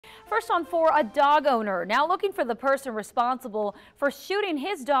First on 4, a dog owner now looking for the person responsible for shooting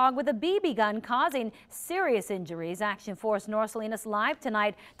his dog with a BB gun, causing serious injuries. Action Force Nora Salinas live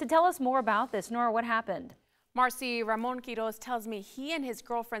tonight to tell us more about this. Nora, what happened? Marcy, Ramon Quiroz tells me he and his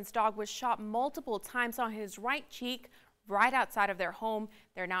girlfriend's dog was shot multiple times on his right cheek right outside of their home.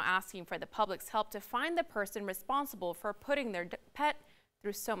 They're now asking for the public's help to find the person responsible for putting their pet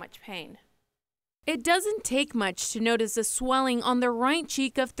through so much pain. It doesn't take much to notice the swelling on the right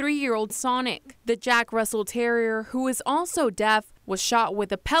cheek of 3-year-old Sonic. The Jack Russell Terrier, who is also deaf, was shot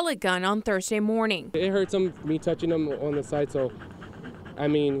with a pellet gun on Thursday morning. It hurts him, me touching him on the side, so I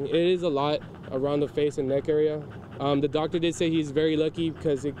mean, it is a lot around the face and neck area. The doctor did say he's very lucky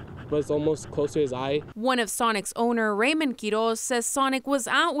because it was almost close to his eye. One of Sonic's owner, Raymond Quiroz, says Sonic was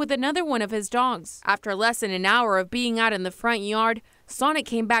out with another one of his dogs. After less than an hour of being out in the front yard, Sonic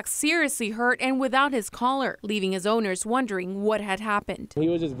came back seriously hurt and without his collar, leaving his owners wondering what had happened. He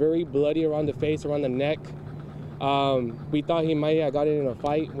was just very bloody around the face, around the neck. We thought he might have gotten in a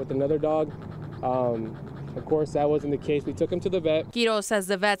fight with another dog. Of course, that wasn't the case. We took him to the vet. Quiroz says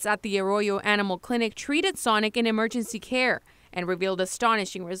the vets at the Arroyo Animal Clinic treated Sonic in emergency care and revealed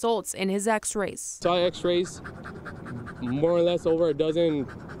astonishing results in his x-rays. Saw x-rays, more or less over a dozen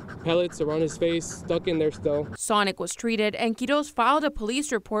pellets around his face, stuck in there still. Sonic was treated and Quiroz filed a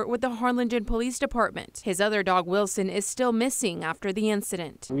police report with the Harlingen Police Department. His other dog, Wilson, is still missing after the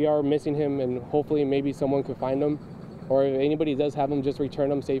incident. We are missing him, and hopefully maybe someone could find him. Or if anybody does have him, just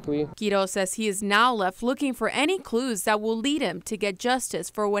return him safely. Quiroz says he is now left looking for any clues that will lead him to get justice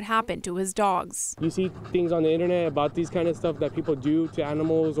for what happened to his dogs. You see things on the internet about these kind of stuff that people do to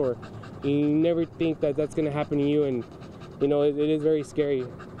animals, or you never think that that's going to happen to you. And, you know, it is very scary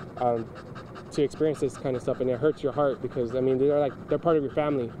to experience this kind of stuff, and it hurts your heart because, I mean, they're part of your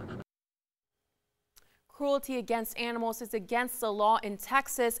family. Cruelty against animals is against the law in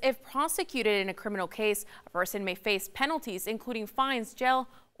Texas. If prosecuted in a criminal case, a person may face penalties, including fines, jail,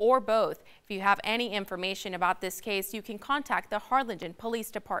 or both. If you have any information about this case, you can contact the Harlingen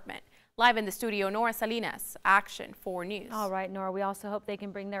Police Department. Live in the studio, Nora Salinas, Action 4 News. All right, Nora, we also hope they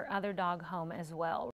can bring their other dog home as well.